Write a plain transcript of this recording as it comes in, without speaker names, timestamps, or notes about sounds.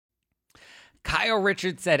Kyle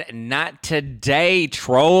Richards said, "Not today,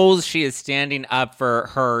 trolls." She is standing up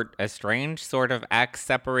for her estranged, sort of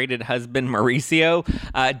ex-separated husband, Mauricio,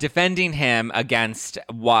 defending him against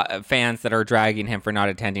fans that are dragging him for not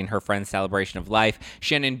attending her friend's celebration of life.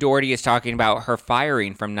 Shannen Doherty is talking about her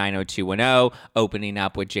firing from 90210, opening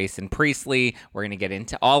up with Jason Priestley. We're going to get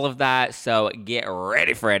into all of that, so get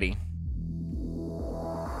ready, Freddie.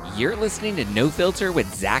 You're listening to No Filter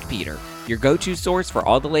with Zach Peter, your go-to source for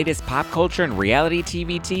all the latest pop culture and reality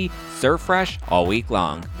TV tea, served fresh all week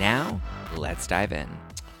long. Now, let's dive in.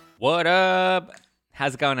 What up?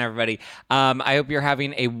 How's it going, everybody? I hope you're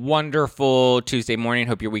having a wonderful Tuesday morning.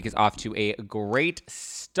 Hope your week is off to a great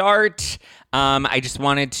start. I just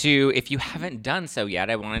wanted to, if you haven't done so yet,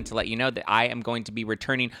 I wanted to let you know that I am going to be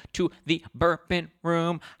returning to the Bourbon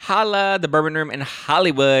Room. Holla, the Bourbon Room in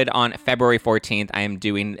Hollywood on February 14th. I am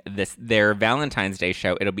doing their Valentine's Day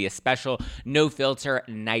show. It'll be a special No Filter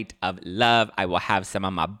Night of Love. I will have some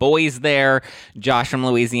of my boys there. Josh from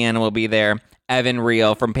Louisiana will be there. Evan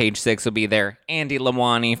Reel from Page 6 will be there. Andy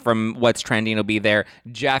Lawani from What's Trending will be there.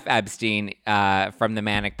 Jeff Epstein from the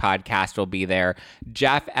Manic Podcast will be there.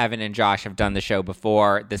 Jeff, Evan, and Josh have done the show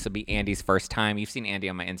before. This will be Andy's first time. You've seen Andy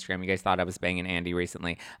on my Instagram. You guys thought I was banging Andy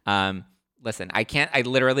recently. Listen, I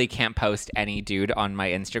literally can't post any dude on my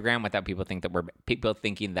Instagram without people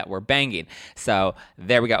thinking that we're banging. So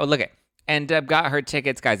there we go. Oh, look at. And Deb got her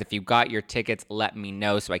tickets. Guys, if you got your tickets, let me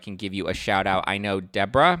know so I can give you a shout out. I know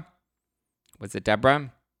Deborah. Was it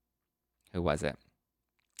Deborah? Who was it?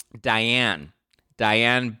 Diane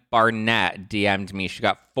Barnett DM'd me. She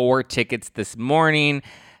got 4 tickets this morning.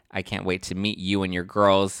 I can't wait to meet you and your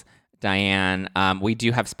girls, Diane. We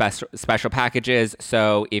do have special packages.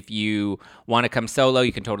 So if you want to come solo,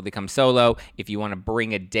 you can totally come solo. If you want to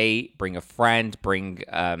bring a date, bring a friend, bring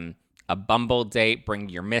a Bumble date, bring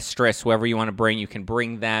your mistress, whoever you want to bring, you can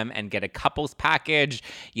bring them and get a couples package.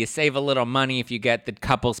 You save a little money if you get the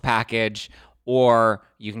couples package. Or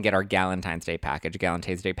you can get our Galentine's Day package.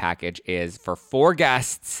 Galentine's Day package is for 4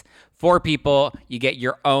 guests, 4 people. You get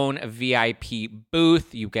your own VIP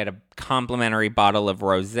booth. You get a complimentary bottle of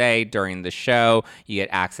rosé during the show. You get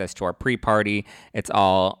access to our pre-party. It's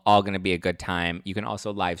all going to be a good time. You can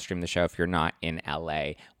also live stream the show if you're not in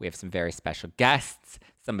LA. We have some very special guests,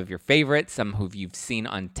 some of your favorites, some who you've seen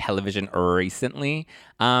on television recently.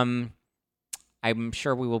 I'm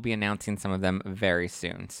sure we will be announcing some of them very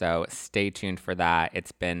soon, so stay tuned for that.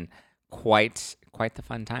 It's been quite the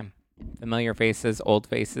fun time. Familiar faces, old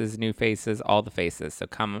faces, new faces, all the faces. So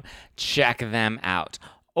come check them out.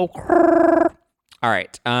 Okay. All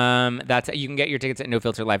right. That's it. You can get your tickets at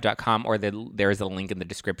nofilterlive.com, or there is a link in the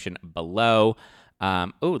description below.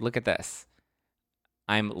 Oh, look at this.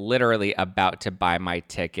 I'm literally about to buy my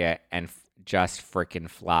ticket and just freaking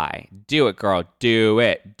fly. Do it, girl. Do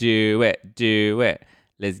it.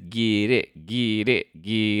 Let's get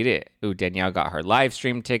it. Ooh, Danielle got her live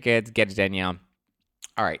stream tickets. Get it, Danielle.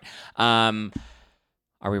 All right. Are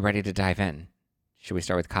we ready to dive in? Should we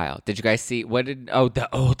start with Kyle? Did you guys see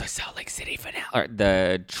the Salt Lake City finale, or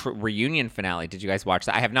the reunion finale? Did you guys watch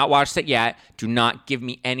that? I have not watched it yet. Do not give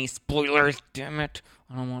me any spoilers. Damn it.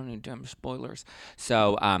 I don't want any damn spoilers.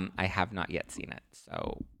 So, I have not yet seen it.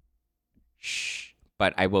 So, shh.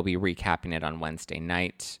 But I will be recapping it on Wednesday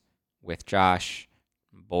night with Josh,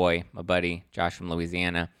 my buddy, Josh from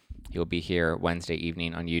Louisiana. He will be here Wednesday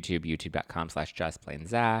evening on YouTube,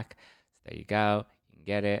 youtube.com/justplainzach. So there you go. You can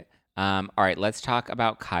get it. All right, let's talk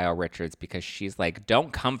about Kyle Richards, because she's like,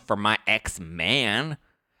 don't come for my ex-man.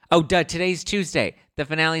 Oh, duh, today's Tuesday. The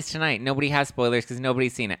finale's tonight. Nobody has spoilers because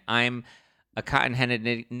nobody's seen it. I'm a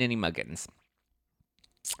cotton-headed ninny muggins.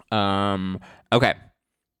 Okay.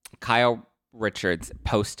 Kyle Richards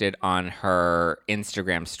posted on her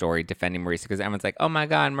Instagram story defending Mauricio, because everyone's like, oh my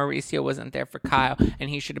God, Mauricio wasn't there for Kyle, and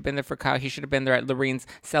he should have been there for Kyle. He should have been there at Lorene's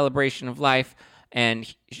celebration of life, and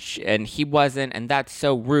he wasn't, and that's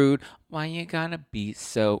so rude. Why you gotta be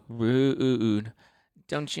so rude?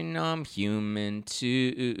 Don't you know I'm human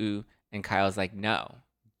too? And Kyle's like, no,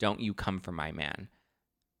 don't you come for my man.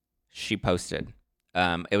 She posted.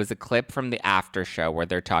 It was a clip from the after show where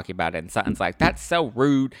they're talking about it, and Sutton's like, that's so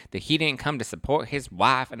rude that he didn't come to support his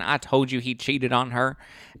wife, and I told you he cheated on her.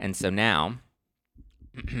 And so now,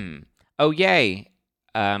 oh yay,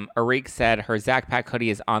 Arik said her Zach Pack hoodie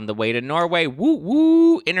is on the way to Norway. Woo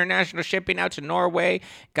woo, international shipping out to Norway.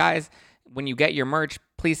 Guys, when you get your merch,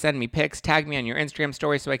 please send me pics, tag me on your Instagram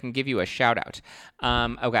story so I can give you a shout out.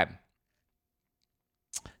 Okay.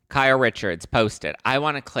 Kyle Richards posted, I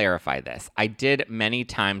want to clarify this. I did many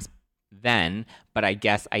times then, but I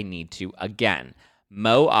guess I need to again.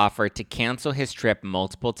 Mo offered to cancel his trip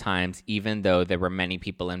multiple times, even though there were many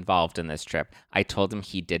people involved in this trip. I told him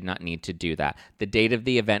he did not need to do that. The date of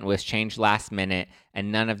the event was changed last minute, and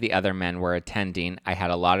none of the other men were attending. I had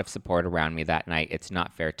a lot of support around me that night. It's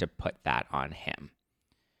not fair to put that on him.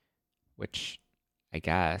 Which, I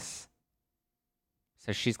guess.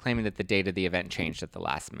 So she's claiming that the date of the event changed at the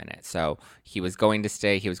last minute. So he was going to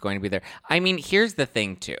stay. He was going to be there. I mean, here's the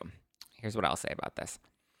thing, too. Here's what I'll say about this.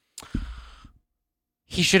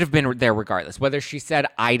 He should have been there regardless. Whether she said,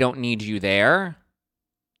 I don't need you there,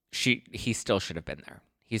 he still should have been there.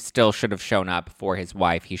 He still should have shown up for his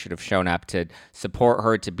wife. He should have shown up to support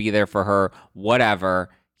her, to be there for her, whatever.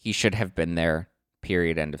 He should have been there,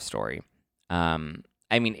 period, end of story.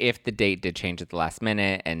 I mean, if the date did change at the last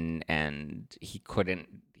minute and he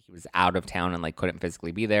was out of town and couldn't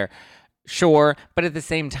physically be there, sure. But at the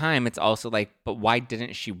same time, it's also but why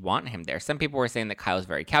didn't she want him there? Some people were saying that Kyle's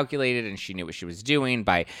very calculated and she knew what she was doing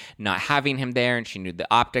by not having him there, and she knew the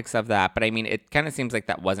optics of that. But I mean, it kind of seems like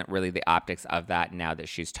that wasn't really the optics of that now that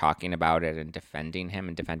she's talking about it and defending him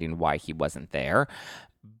and defending why he wasn't there.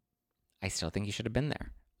 I still think he should have been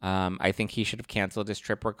there. I think he should have canceled his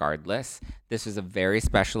trip regardless. This was a very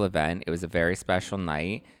special event. It was a very special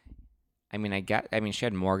night. I mean, she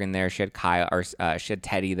had Morgan there. She had Kyle, or she had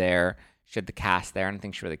Teddy there. She had the cast there. I don't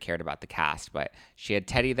think she really cared about the cast, but she had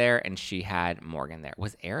Teddy there and she had Morgan there.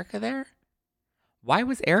 Was Erica there? Why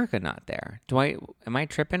was Erica not there? Am I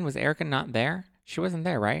tripping? Was Erica not there? She wasn't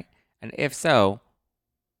there, right? And if so,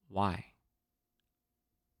 why?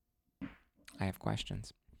 I have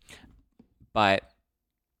questions. But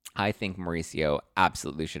I think Mauricio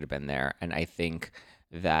absolutely should have been there. And I think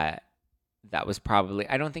that was probably,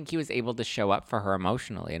 I don't think he was able to show up for her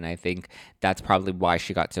emotionally. And I think that's probably why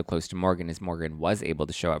she got so close to Morgan, is Morgan was able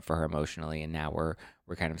to show up for her emotionally. And now we're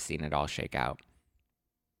kind of seeing it all shake out.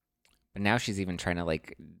 But now she's even trying to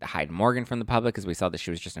hide Morgan from the public, because we saw that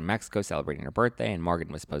she was just in Mexico celebrating her birthday and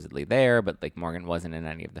Morgan was supposedly there, but Morgan wasn't in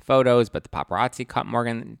any of the photos, but the paparazzi caught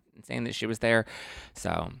Morgan saying that she was there.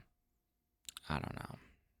 So I don't know.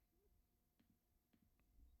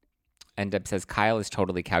 Endeb says Kyle is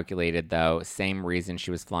totally calculated, though. Same reason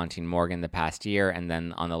she was flaunting Morgan the past year, and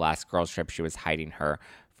then on the last girls' trip, she was hiding her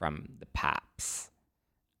from the paps.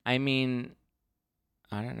 I mean,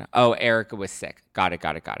 I don't know. Oh, Erica was sick. Got it.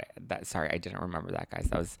 Sorry, I didn't remember that,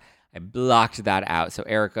 guys. I blocked that out. So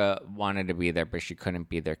Erica wanted to be there, but she couldn't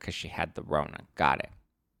be there because she had the Rona. Got it.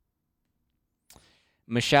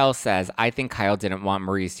 Michelle says, I think Kyle didn't want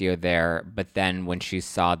Mauricio there, but then when she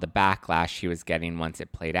saw the backlash he was getting once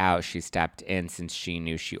it played out, she stepped in since she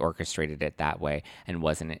knew she orchestrated it that way and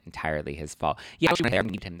wasn't entirely his fault. Yeah, she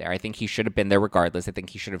didn't need him there. I think he should have been there regardless. I think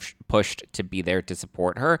he should have pushed to be there to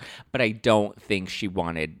support her, but I don't think she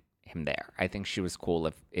wanted him there. I think she was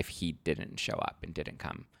cool if he didn't show up and didn't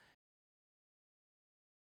come.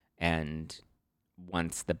 And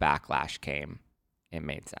once the backlash came, it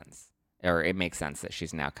made sense. Or it makes sense that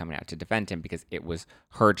she's now coming out to defend him because it was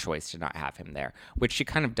her choice to not have him there, which she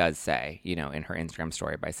kind of does say, in her Instagram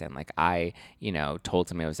story by saying, I,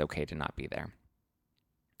 told him it was okay to not be there.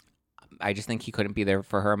 I just think he couldn't be there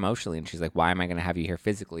for her emotionally. And she's like, why am I going to have you here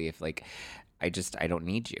physically if, I don't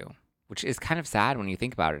need you? Which is kind of sad when you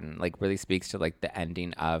think about it, and, really speaks to, the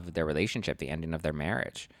ending of their relationship, the ending of their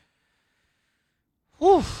marriage.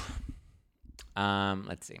 Whew.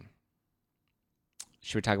 Let's see.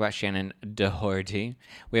 Should we talk about Shannen Doherty?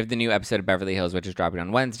 We have the new episode of Beverly Hills, which is dropping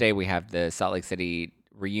on Wednesday. We have the Salt Lake City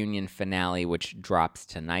reunion finale, which drops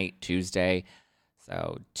tonight, Tuesday.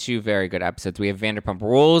 So 2 very good episodes. We have Vanderpump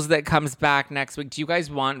Rules that comes back next week. Do you guys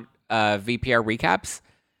want VPR recaps?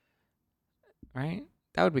 Right?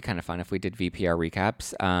 That would be kind of fun if we did VPR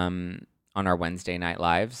recaps on our Wednesday night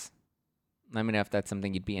lives. Let me know if that's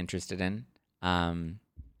something you'd be interested in. And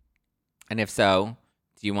if so,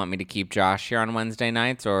 do you want me to keep Josh here on Wednesday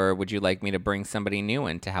nights, or would you like me to bring somebody new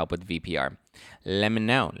in to help with VPR? Let me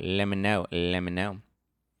know.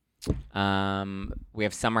 We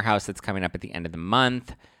have Summer House that's coming up at the end of the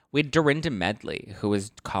month. We had Dorinda Medley, who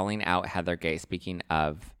was calling out Heather Gay. Speaking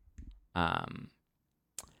of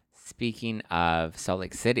Salt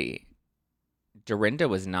Lake City, Dorinda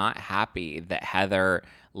was not happy that Heather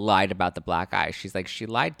lied about the black eye. She's like, she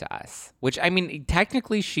lied to us. Which, I mean,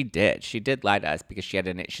 technically she did. She did lie to us because she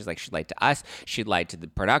lied to us. She lied to the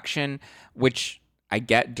production, which I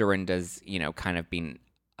get Dorinda's, kind of being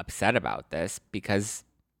upset about this because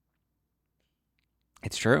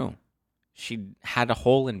it's true. She had a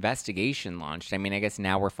whole investigation launched. I mean, I guess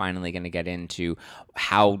now we're finally going to get into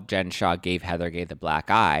how Jen Shah gave Heather Gay the black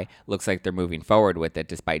eye. Looks like they're moving forward with it,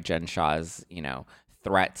 despite Jen Shah's,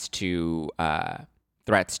 threats to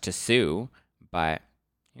sue. But,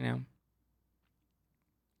 I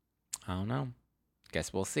don't know.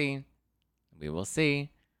 Guess we'll see. We will see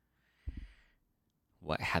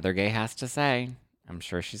what Heather Gay has to say. I'm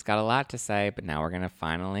sure she's got a lot to say, but now we're going to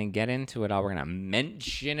finally get into it all. We're going to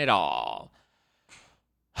mention it all.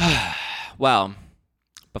 Well,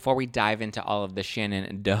 before we dive into all of the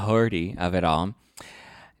Shannen Doherty of it all,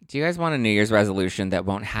 do you guys want a New Year's resolution that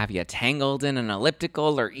won't have you tangled in an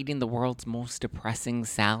elliptical or eating the world's most depressing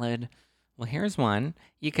salad? Well, here's one.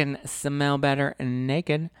 You can smell better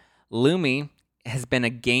naked. Lumi has been a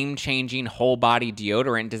game-changing whole-body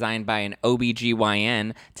deodorant designed by an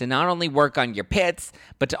OBGYN to not only work on your pits,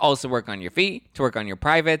 but to also work on your feet, to work on your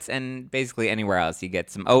privates, and basically anywhere else you get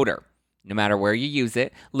some odor. No matter where you use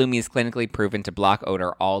it, Lumi is clinically proven to block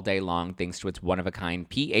odor all day long thanks to its one-of-a-kind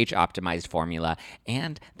pH-optimized formula,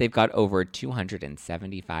 and they've got over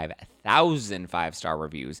 275,000 five-star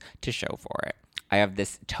reviews to show for it. I have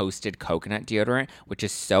this toasted coconut deodorant, which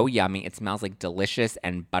is so yummy. It smells like delicious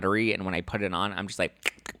and buttery, and when I put it on, I'm just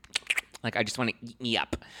like I just want to eat me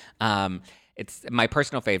up. It's my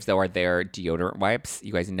personal faves, though, are their deodorant wipes.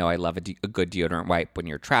 You guys know I love a good deodorant wipe when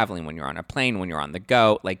you're traveling, when you're on a plane, when you're on the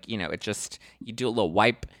go. It just, you do a little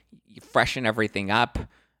wipe, you freshen everything up.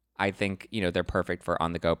 I think, they're perfect for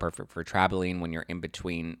on the go, perfect for traveling when you're in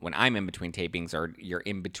between, when I'm in between tapings or you're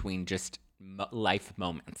in between just life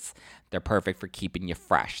moments. They're perfect for keeping you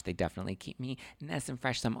fresh. They definitely keep me nice and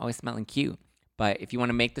fresh, so I'm always smelling cute. But if you want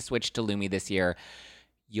to make the switch to Lumi this year,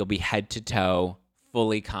 you'll be head to toe,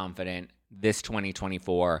 fully confident. This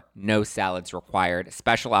 2024, no salads required.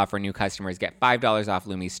 Special offer, new customers get $5 off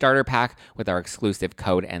Lumi's starter pack with our exclusive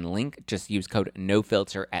code and link. Just use code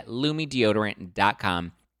NOFILTER at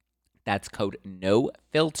lumideodorant.com. That's code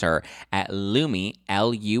NOFILTER at Lumi,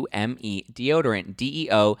 L-U-M-E, deodorant,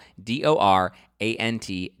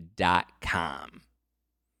 DEODORANT.com.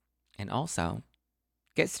 And also,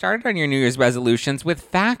 get started on your New Year's resolutions with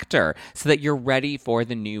Factor so that you're ready for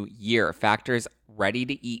the new year. Factor's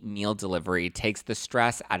ready-to-eat meal delivery takes the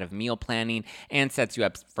stress out of meal planning and sets you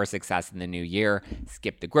up for success in the new year.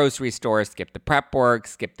 Skip the grocery store, skip the prep work,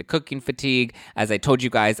 skip the cooking fatigue. As I told you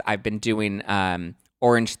guys, I've been doing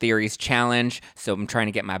Orange Theory's challenge, so I'm trying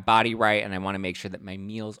to get my body right, and I want to make sure that my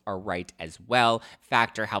meals are right as well.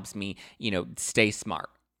 Factor helps me, stay smart.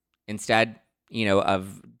 Instead,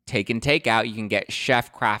 of takeout, you can get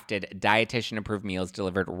chef-crafted, dietitian-approved meals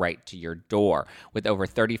delivered right to your door. With over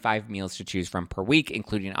 35 meals to choose from per week,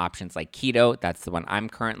 including options like keto, that's the one I'm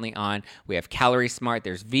currently on. We have Calorie Smart,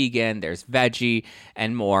 there's vegan, there's veggie,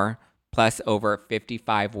 and more. Plus over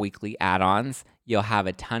 55 weekly add-ons. You'll have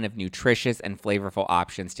a ton of nutritious and flavorful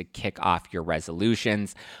options to kick off your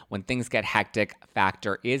resolutions. When things get hectic,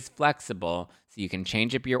 Factor is flexible, so you can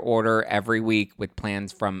change up your order every week with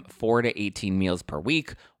plans from 4 to 18 meals per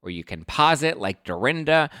week, or you can pause it like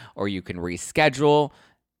Dorinda, or you can reschedule.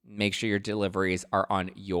 Make sure your deliveries are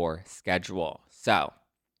on your schedule. So,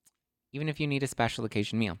 even if you need a special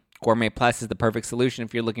occasion meal, Gourmet Plus is the perfect solution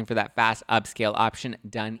if you're looking for that fast upscale option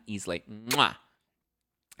done easily. Mwah!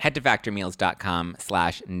 Head to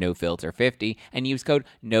factormeals.com/nofilter50 and use code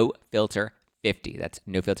NOFILTER50. That's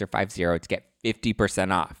NOFILTER50 to get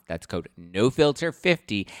 50% off. That's code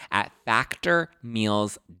NOFILTER50 at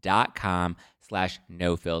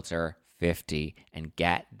factormeals.com/nofilter50 and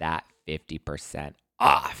get that 50%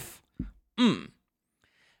 off.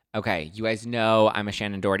 Okay, you guys know I'm a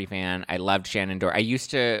Shannen Doherty fan. I loved Shannen Doherty. I used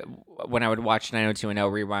to, when I would watch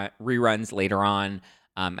 90210 reruns later on,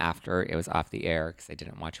 after it was off the air, because I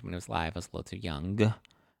didn't watch it when it was live. I was a little too young,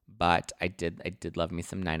 but I did love me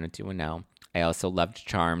some 90210. I also loved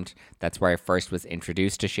Charmed. That's where I first was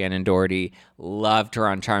introduced to Shannen Doherty. Loved her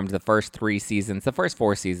on Charmed. The first 3 seasons, the first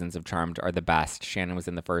 4 seasons of Charmed are the best. Shannen was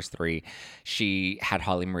in the first 3. She had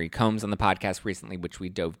Holly Marie Combs on the podcast recently, which we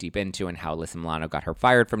dove deep into, and how Alyssa Milano got her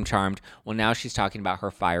fired from Charmed. Well, now she's talking about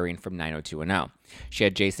her firing from 90210. She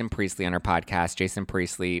had Jason Priestley on her podcast. Jason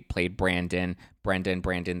Priestley played Brandon. Brandon,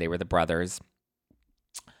 they were the brothers.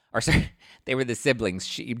 Or sorry, they were the siblings.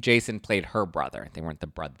 Jason played her brother. They weren't the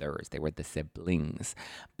brothers. They were the siblings.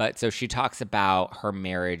 But so she talks about her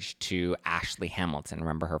marriage to Ashley Hamilton.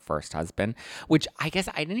 Remember her first husband? Which I guess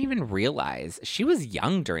I didn't even realize. She was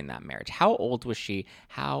young during that marriage. How old was she?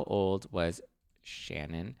 How old was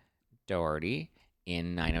Shannen Doherty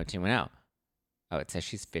in 90210? Oh, it says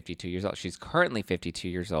she's 52 years old. She's currently 52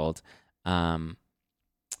 years old. So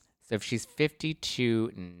if she's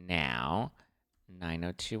 52 now,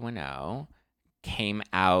 90210 came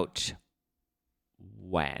out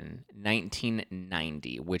when?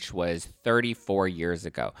 1990, which was 34 years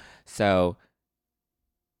ago. So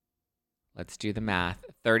let's do the math.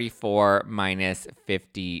 34 minus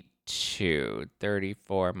 52. 52.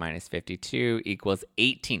 34 minus 52 equals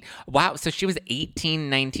 18. Wow. So she was 18,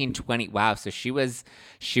 19, 20. Wow. So she was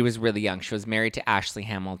really young. She was married to Ashley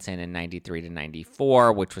Hamilton in 93 to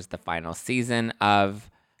 94, which was the final season of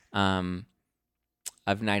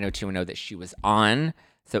 90210 that she was on.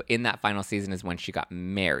 So in that final season is when she got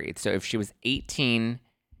married. So if she was 18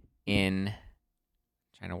 in,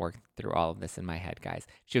 trying to work through all of this in my head, guys.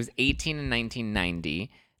 She was 18 in 1990.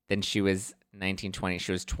 Then she was 1920.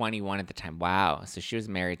 She was 21 at the time. Wow. So she was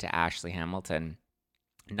married to Ashley Hamilton.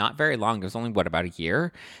 Not very long. It was only, about a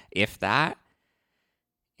year, if that.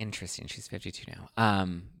 Interesting. She's 52 now.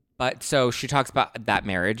 But so she talks about that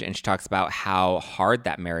marriage, and she talks about how hard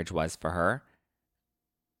that marriage was for her.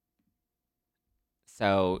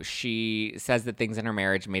 So she says that things in her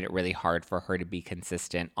marriage made it really hard for her to be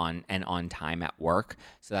consistent on time at work.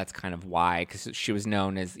 So that's kind of why, because she was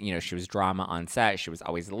known as, she was drama on set. She was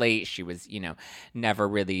always late. She was, never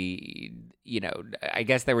really, I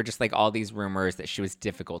guess there were just like all these rumors that she was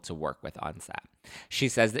difficult to work with on set. She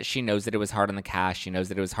says that she knows that it was hard on the cast. She knows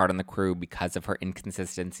that it was hard on the crew because of her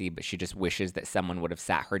inconsistency, but she just wishes that someone would have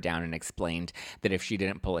sat her down and explained that if she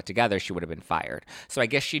didn't pull it together, she would have been fired. So I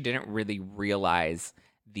guess she didn't really realize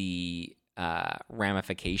the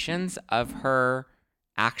ramifications of her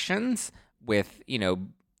actions with,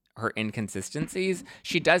 her inconsistencies.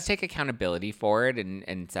 She does take accountability for it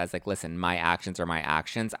and says, like, listen, my actions are my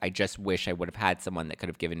actions. I just wish I would have had someone that could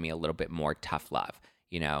have given me a little bit more tough love,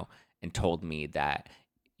 and told me that,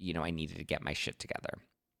 I needed to get my shit together.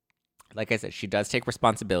 Like I said, she does take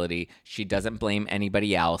responsibility. She doesn't blame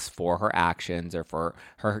anybody else for her actions or for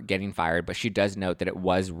her getting fired, but she does note that it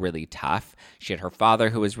was really tough. She had her father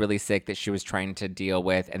who was really sick that she was trying to deal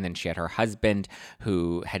with, and then she had her husband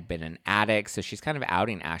who had been an addict. So she's kind of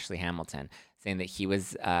outing Ashley Hamilton, saying that he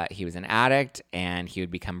was an addict and he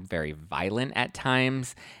would become very violent at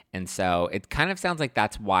times. And so it kind of sounds like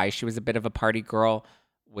that's why she was a bit of a party girl,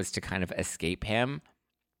 was to kind of escape him.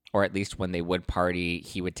 Or at least when they would party,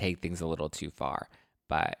 he would take things a little too far.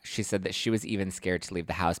 But she said that she was even scared to leave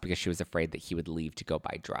the house because she was afraid that he would leave to go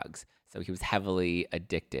buy drugs. So he was heavily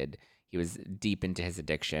addicted. He was deep into his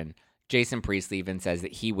addiction. Jason Priestley even says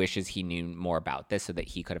that he wishes he knew more about this so that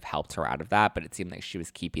he could have helped her out of that. But it seemed like she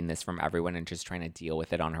was keeping this from everyone and just trying to deal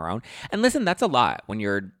with it on her own. And listen, that's a lot when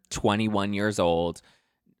you're 21 years old,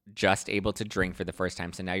 just able to drink for the first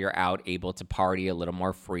time. So now you're out, able to party a little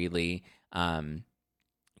more freely.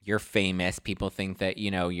 You're famous. People think that,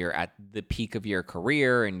 you're at the peak of your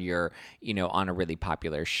career and you're, on a really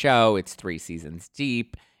popular show. It's 3 seasons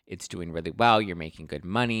deep. It's doing really well. You're making good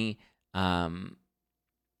money. I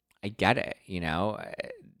get it.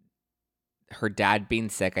 Her dad being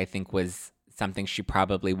sick, I think, was something she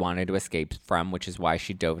probably wanted to escape from, which is why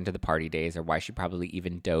she dove into the party days, or why she probably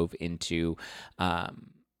even dove into,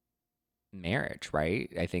 marriage, right?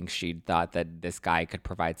 I think she thought that this guy could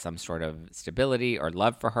provide some sort of stability or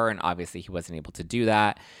love for her, and obviously he wasn't able to do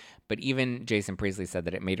that. But even Jason Priestley said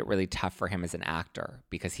that it made it really tough for him as an actor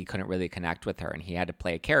because he couldn't really connect with her, and he had to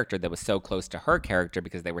play a character that was so close to her character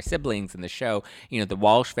because they were siblings in the show. The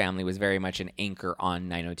Walsh family was very much an anchor on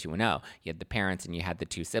 90210. You had the parents and you had the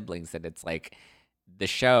 2 siblings, that it's like the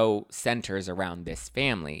show centers around this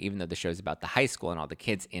family. Even though the show's about the high school and all the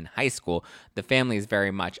kids in high school, the family is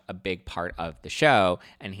very much a big part of the show.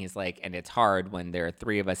 And he's like, and it's hard when there are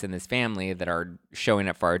 3 of us in this family that are showing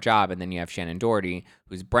up for our job. And then you have Shannen Doherty,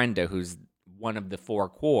 who's Brenda, who's one of the 4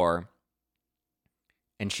 core,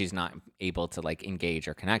 and she's not able to like engage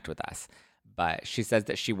or connect with us. But she says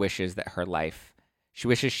that she wishes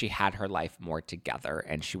she had her life more together,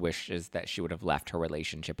 and she wishes that she would have left her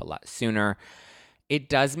relationship a lot sooner. It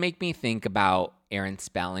does make me think about Aaron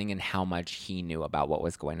Spelling and how much he knew about what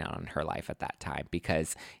was going on in her life at that time,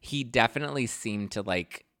 because he definitely seemed to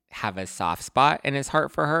like have a soft spot in his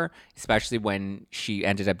heart for her, especially when she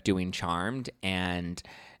ended up doing Charmed and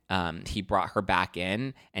he brought her back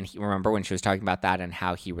in. And remember when she was talking about that and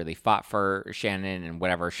how he really fought for Shannen and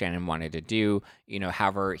whatever Shannen wanted to do,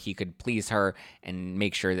 however he could please her and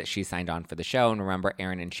make sure that she signed on for the show. And remember,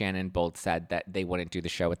 Aaron and Shannen both said that they wouldn't do the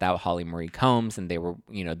show without Holly Marie Combs, and they were,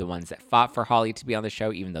 the ones that fought for Holly to be on the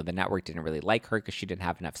show, even though the network didn't really like her because she didn't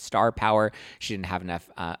have enough star power. She didn't have enough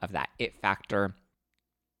of that it factor.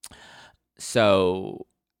 So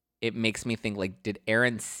it makes me think, like, did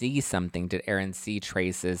Aaron see something? Did Aaron see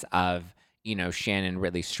traces of, Shannen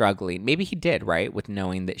really struggling? Maybe he did, right? With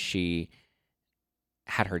knowing that she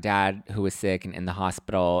had her dad who was sick and in the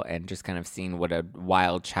hospital, and just kind of seeing what a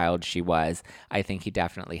wild child she was. I think he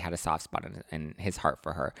definitely had a soft spot in his heart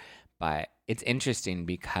for her. But it's interesting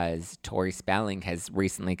because Tori Spelling has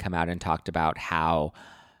recently come out and talked about how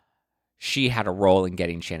she had a role in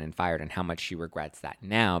getting Shannen fired and how much she regrets that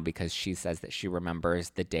now, because she says that she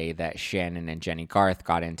remembers the day that Shannen and Jenny Garth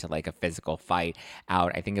got into like a physical fight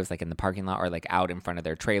out. I think it was like in the parking lot or like out in front of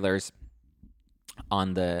their trailers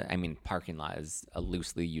parking lot is a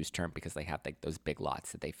loosely used term because they have like those big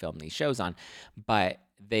lots that they film these shows on, but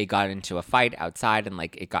they got into a fight outside and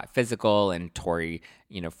like it got physical, and Tori,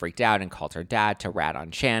 freaked out and called her dad to rat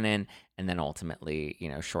on Shannen. And then ultimately,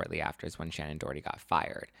 shortly after is when Shannen Doherty got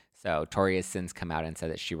fired. So Tori has since come out and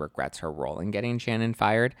said that she regrets her role in getting Shannen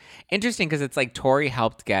fired. Interesting, because it's like Tori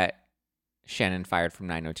helped get Shannen fired from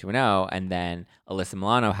 90210, and then Alyssa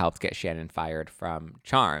Milano helped get Shannen fired from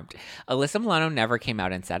Charmed. Alyssa Milano never came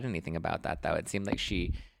out and said anything about that, though. It seemed like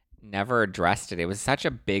she never addressed it. It was such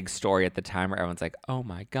a big story at the time where everyone's like, oh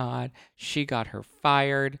my God, she got her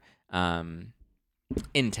fired.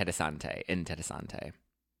 Interessante.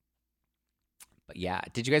 But yeah,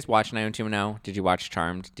 did you guys watch 90210? Did you watch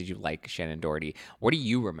Charmed? Did you like Shannen Doherty? What do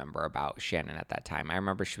you remember about Shannen at that time? I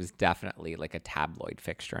remember she was definitely like a tabloid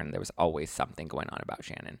fixture, and there was always something going on about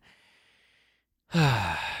Shannen.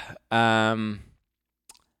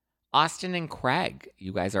 Austin and Craig,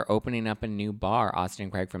 you guys are opening up a new bar. Austin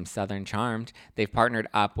and Craig from Southern Charmed. They've partnered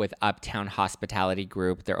up with Uptown Hospitality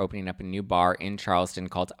Group. They're opening up a new bar in Charleston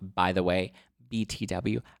called By the Way,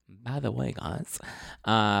 BTW. By the way, guys.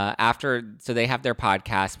 So they have their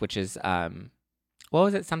podcast, which is what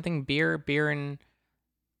was it? Something beer and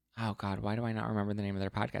oh God, why do I not remember the name of their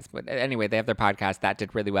podcast? But anyway, they have their podcast that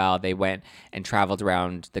did really well. They went and traveled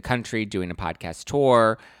around the country doing a podcast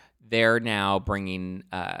tour. They're now bringing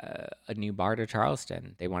a new bar to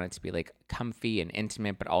Charleston. They want it to be like comfy and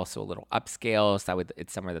intimate, but also a little upscale. So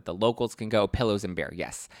it's somewhere that the locals can go. Pillows and Beer.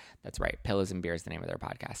 Yes, that's right. Pillows and Beer is the name of their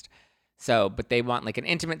podcast. So, but they want like an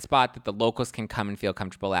intimate spot that the locals can come and feel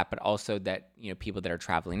comfortable at, but also that, people that are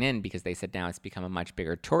traveling in, because they said now it's become a much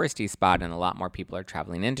bigger touristy spot and a lot more people are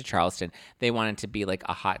traveling into Charleston. They want it to be like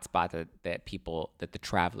a hot spot that the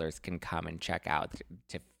travelers can come and check out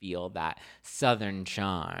to feel that Southern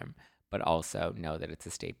charm, but also know that it's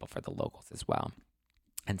a staple for the locals as well.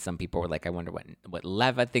 And some people were like, I wonder what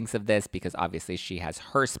Leva thinks of this, because obviously she has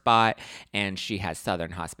her spot and she has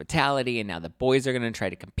Southern hospitality, and now the boys are going to try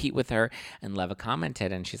to compete with her. And Leva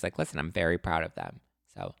commented, and she's like, listen, I'm very proud of them.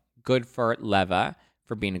 So good for Leva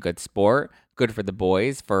for being a good sport. Good for the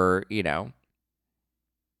boys for,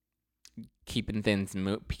 keeping things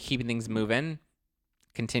moving,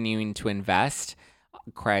 continuing to invest.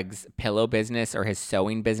 Craig's pillow business or his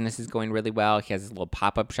sewing business is going really well. He has his little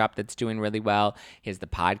pop-up shop that's doing really well. He has the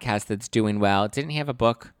podcast that's doing well. Didn't he have a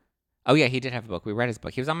book? Oh, yeah, he did have a book. We read his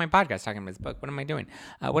book. He was on my podcast talking about his book. What am I doing?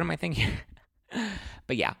 What am I thinking?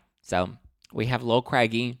 But yeah, so we have Lil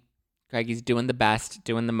Craigie. Craigie's doing the best,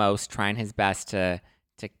 doing the most, trying his best to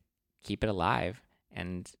keep it alive.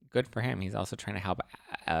 And good for him. He's also trying to help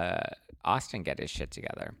Austin get his shit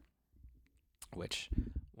together, which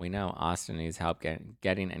we know Austin needs help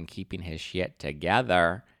getting and keeping his shit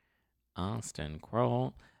together. Austin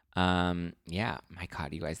Kroll. Yeah, my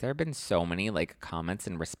God, you guys, there have been so many like comments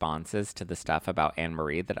and responses to the stuff about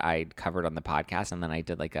Anne-Marie that I covered on the podcast. And then I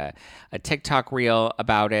did like a TikTok reel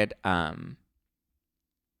about it,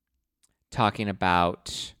 talking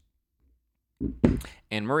about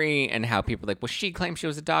Anne-Marie and how people were like, well, she claimed she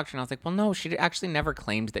was a doctor. And I was like, well, no, she actually never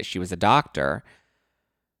claimed that she was a doctor.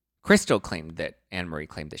 Crystal claimed that Anne-Marie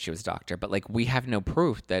claimed that she was a doctor, but like we have no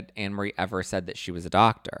proof that Anne-Marie ever said that she was a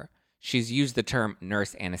doctor. She's used the term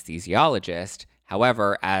nurse anesthesiologist.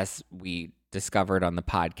 However, as we discovered on the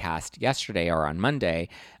podcast yesterday or on Monday,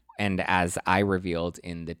 and as I revealed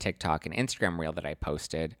in the TikTok and Instagram reel that I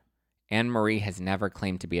posted, Anne-Marie has never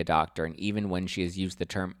claimed to be a doctor. And even when she has used the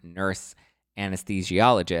term nurse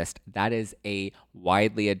anesthesiologist, that is a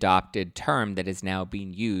widely adopted term that is now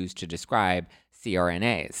being used to describe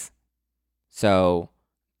CRNAs. So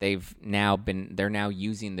they're now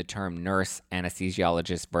using the term nurse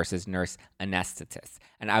anesthesiologist versus nurse anesthetist.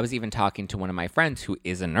 And I was even talking to one of my friends who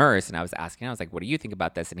is a nurse, and I was asking, I was like, what do you think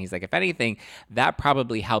about this? And he's like, if anything, that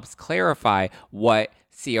probably helps clarify what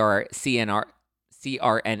CRNAs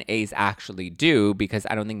actually do, because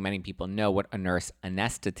I don't think many people know what a nurse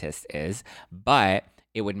anesthetist is, but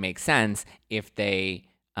it would make sense if they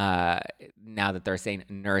now that they're saying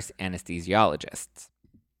nurse anesthesiologists.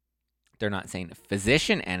 They're not saying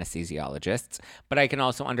physician anesthesiologists, but I can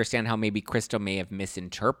also understand how maybe Crystal may have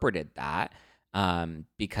misinterpreted that,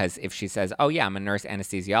 because if she says, oh yeah, I'm a nurse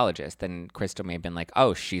anesthesiologist, then Crystal may have been like,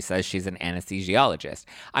 oh, she says she's an anesthesiologist.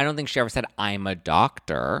 I don't think she ever said I'm a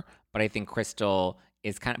doctor, but I think Crystal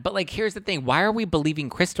is kind of, but like, here's the thing. Why are we believing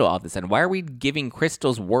Crystal all of a sudden? Why are we giving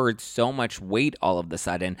Crystal's words so much weight all of a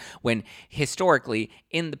sudden when historically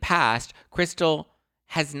in the past, Crystal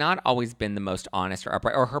has not always been the most honest or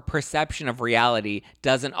upright, or her perception of reality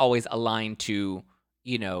doesn't always align to,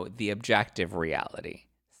 the objective reality.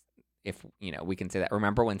 If, we can say that.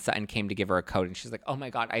 Remember when Sutton came to give her a coat and she's like, oh my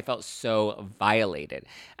God, I felt so violated.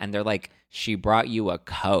 And they're like, she brought you a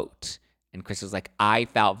coat. And Crystal's like, I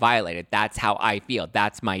felt violated. That's how I feel.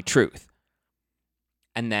 That's my truth.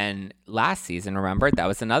 And then last season, remember, that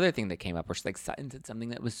was another thing that came up where she's like, Sutton said something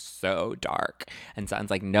that was so dark. And Sutton's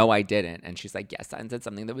like, no, I didn't. And she's like, yes, Sutton said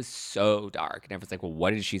something that was so dark. And everyone's like, well,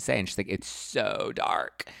 what did she say? And she's like, it's so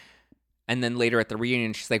dark. And then later at the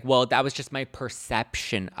reunion, she's like, well, that was just my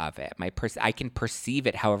perception of it. I can perceive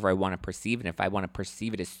it however I want to perceive it. And if I want to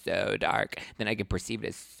perceive it as so dark, then I can perceive it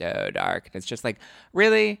as so dark. And it's just like,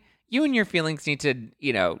 really? You and your feelings need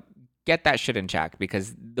to, get that shit in check,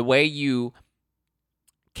 because the way you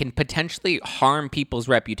can potentially harm people's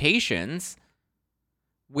reputations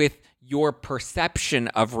with your perception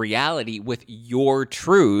of reality, with your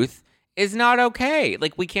truth, is not okay.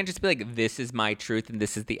 Like, we can't just be like, this is my truth and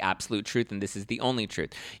this is the absolute truth and this is the only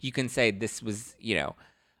truth. You can say this was,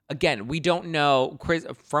 again, we don't know, Chris,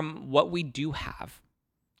 from what we do have,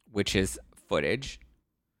 which is footage.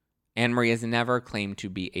 Anne-Marie has never claimed to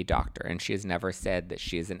be a doctor, and she has never said that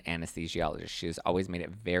she is an anesthesiologist. She has always made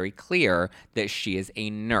it very clear that she is a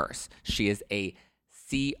nurse. She is a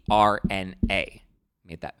CRNA.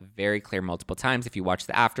 Made that very clear multiple times. If you watch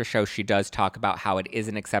the after show, she does talk about how it is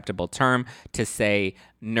an acceptable term to say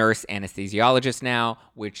nurse anesthesiologist now,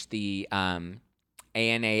 which the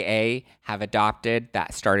ANAA have adopted.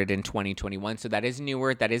 That started in 2021. So that is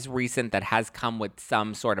newer, that is recent, that has come with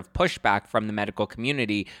some sort of pushback from the medical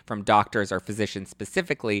community, from doctors or physicians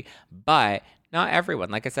specifically, but not everyone.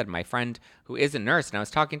 Like I said, my friend who is a nurse, and I was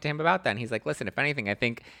talking to him about that, and he's like, listen, if anything, I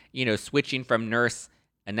think, switching from nurse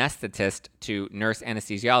anesthetist to nurse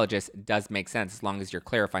anesthesiologist does make sense, as long as you're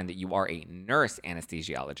clarifying that you are a nurse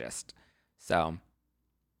anesthesiologist. So,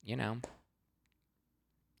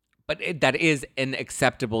 but that is an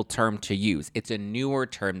acceptable term to use. It's a newer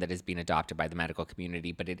term that is being adopted by the medical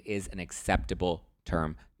community, but it is an acceptable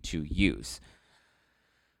term to use.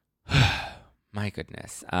 My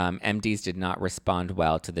goodness. MDs did not respond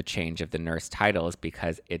well to the change of the nurse titles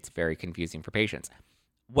because it's very confusing for patients.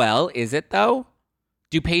 Well, is it though?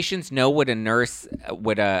 Do patients know what a nurse,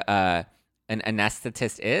 an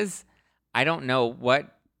anesthetist is? I don't know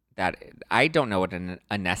what an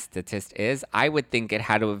anesthetist is. I would think it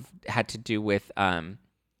had to do with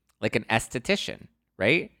like an esthetician,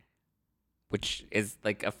 right? Which is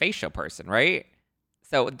like a facial person, right?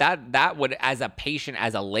 So that would, as a patient,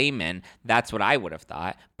 as a layman, that's what I would have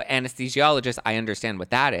thought. But anesthesiologist, I understand what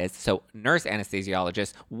that is. So nurse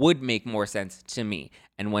anesthesiologist would make more sense to me.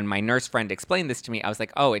 And when my nurse friend explained this to me, I was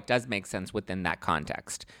like, oh, it does make sense within that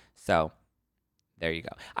context. So there you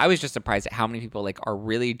go. I was just surprised at how many people are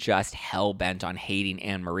really just hell-bent on hating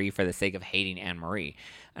Anne-Marie for the sake of hating Anne-Marie.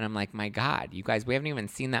 And I'm like, my God, you guys, we haven't even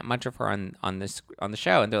seen that much of her on the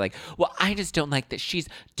show. And they're like, well, I just don't like that she's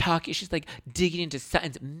like digging into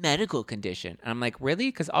Sutton's medical condition. And I'm like, really?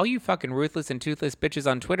 Because all you fucking ruthless and toothless bitches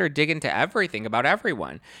on Twitter dig into everything about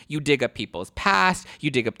everyone. You dig up people's past.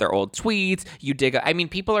 You dig up their old tweets.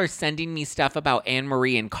 People are sending me stuff about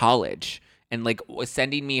Anne-Marie in college. And was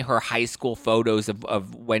sending me her high school photos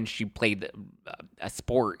of when she played a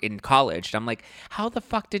sport in college. And I'm like, how the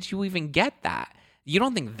fuck did you even get that? You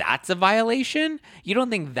don't think that's a violation? You don't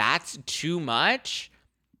think that's too much?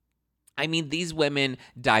 I mean, these women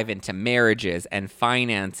dive into marriages and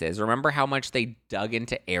finances. Remember how much they dug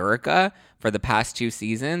into Erica for the past 2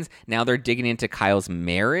 seasons? Now they're digging into Kyle's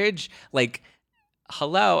marriage.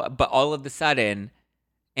 Hello. But all of a sudden,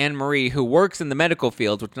 Anne-Marie, who works in the medical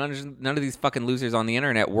field, which none of these fucking losers on the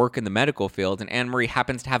internet work in the medical field, and Anne-Marie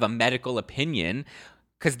happens to have a medical opinion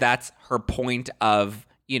because that's her point of,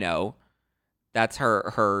 that's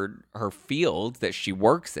her field that she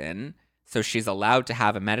works in. So she's allowed to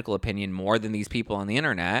have a medical opinion more than these people on the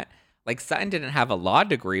internet. Sutton didn't have a law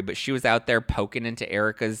degree, but she was out there poking into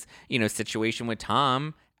Erica's, situation with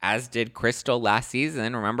Tom, as did Crystal last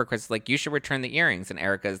season. Remember, Crystal's like, you should return the earrings. And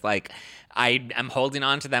Erica's like, I am holding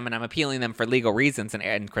on to them and I'm appealing them for legal reasons.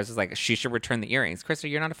 And Crystal's like, she should return the earrings. Crystal,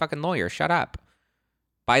 you're not a fucking lawyer. Shut up.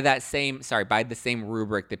 By the same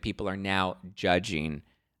rubric that people are now judging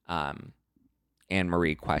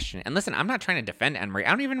Anne-Marie question. And listen, I'm not trying to defend Anne-Marie. I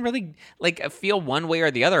don't even really feel one way or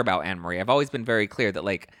the other about Anne-Marie. I've always been very clear that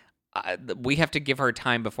we have to give her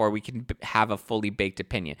time before we can have a fully baked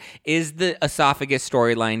opinion. Is the esophagus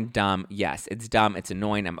storyline dumb? Yes, it's dumb. It's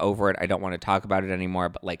annoying. I'm over it. I don't want to talk about it anymore.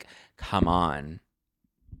 But like, come on.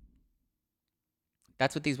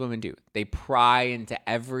 That's what these women do. They pry into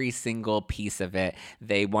every single piece of it.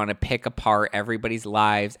 They want to pick apart everybody's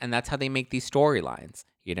lives, and that's how they make these storylines,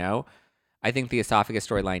 you know? I think the esophagus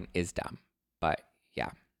storyline is dumb, but yeah.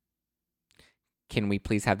 Can we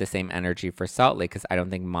please have the same energy for Salt Lake? Because I don't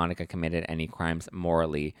think Monica committed any crimes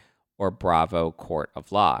morally or Bravo court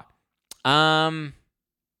of law.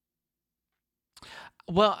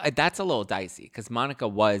 Well, that's a little dicey because Monica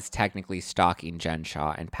was technically stalking Jen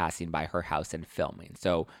Shah and passing by her house and filming.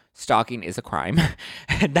 So stalking is a crime.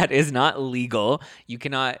 That is not legal. You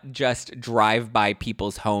cannot just drive by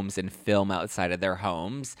people's homes and film outside of their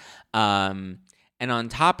homes. And on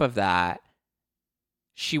top of that,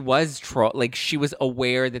 she was she was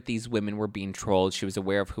aware that these women were being trolled. She was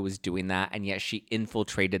aware of who was doing that, and yet she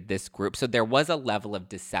infiltrated this group. So there was a level of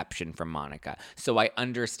deception from Monica. So I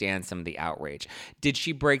understand some of the outrage. Did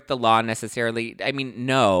she break the law necessarily? I mean,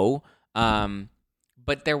 no.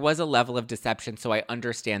 But there was a level of deception, so I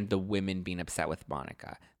understand the women being upset with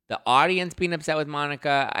Monica. The audience being upset with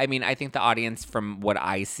Monica, I mean, I think the audience, from what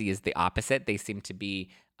I see, is the opposite. They seem to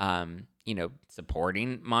be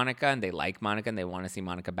supporting Monica, and they like Monica, and they want to see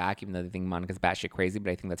Monica back, even though they think Monica's batshit crazy, but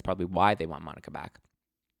I think that's probably why they want Monica back.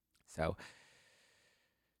 So,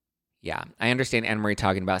 yeah, I understand Anne Marie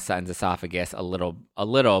talking about Sutton's esophagus a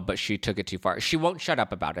little, but she took it too far. She won't shut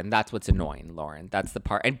up about it, and that's what's annoying, Lauren. That's the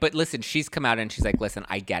part. But listen, she's come out and she's like, listen,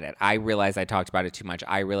 I get it. I realize I talked about it too much.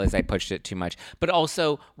 I realize I pushed it too much. But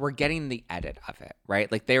also, we're getting the edit of it,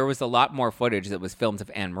 right? Like, there was a lot more footage that was filmed of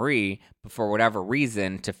Anne Marie, but for whatever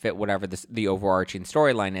reason, to fit whatever the overarching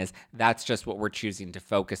storyline is, that's just what we're choosing to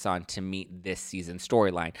focus on to meet this season's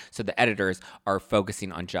storyline. So the editors are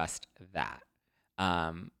focusing on just that.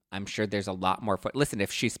 I'm sure there's a lot more. Listen,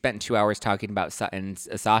 if she spent 2 hours talking about Sutton's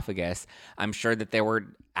esophagus, I'm sure that there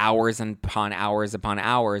were hours upon hours upon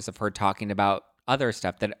hours of her talking about other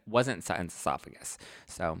stuff that wasn't Sutton's esophagus.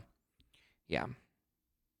 So, yeah.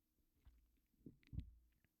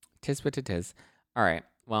 Tis what it is. All right.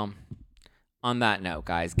 Well, on that note,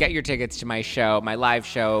 guys, get your tickets to my show, my live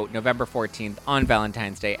show, November 14th on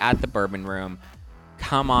Valentine's Day at the Bourbon Room.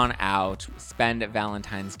 Come on out, spend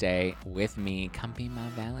Valentine's Day with me. Come be my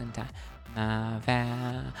Valentine,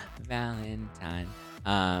 Valentine.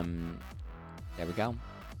 There we go.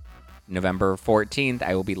 November 14th,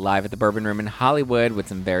 I will be live at the Bourbon Room in Hollywood with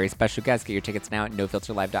some very special guests. Get your tickets now at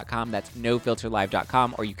nofilterlive.com. That's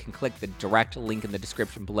nofilterlive.com, or you can click the direct link in the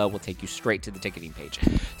description below. We'll take you straight to the ticketing page.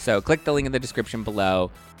 So click the link in the description below.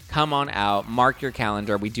 Come on out. Mark your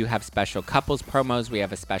calendar. We do have special couples promos. We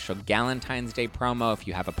have a special Galentine's Day promo if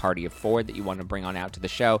you have a party of 4 that you want to bring on out to the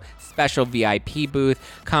show. Special VIP booth,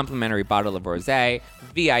 complimentary bottle of rosé,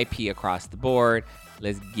 VIP across the board.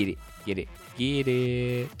 Let's get it, get it, get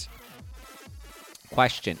it.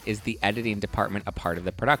 Question, is the editing department a part of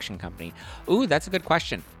the production company? Ooh, that's a good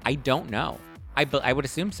question. I don't know. I would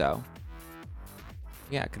assume so.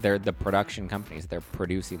 Yeah, they're the production companies. They're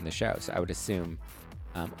producing the show, so I would assume.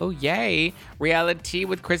 Oh, yay. Reality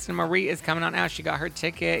with Kristen Marie is coming on out. She got her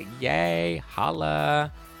ticket. Yay.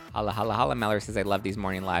 Holla. Holla, holla, holla. Mallory says, I love these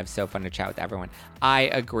morning lives. So fun to chat with everyone. I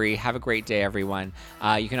agree. Have a great day, everyone.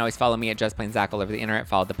 You can always follow me at Just Plain Zach all over the internet.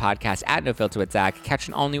 Follow the podcast at No Filter with Zach. Catch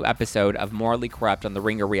an all-new episode of Morally Corrupt on the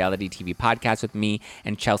Ringer Reality TV podcast with me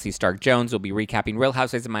and Chelsea Stark-Jones. We'll be recapping Real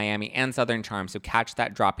Housewives of Miami and Southern Charm, so catch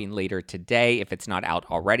that dropping later today if it's not out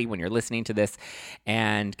already when you're listening to this.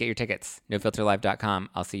 And get your tickets, nofilterlive.com.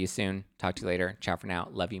 I'll see you soon. Talk to you later. Ciao for now.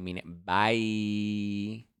 Love you, mean it.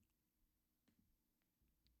 Bye.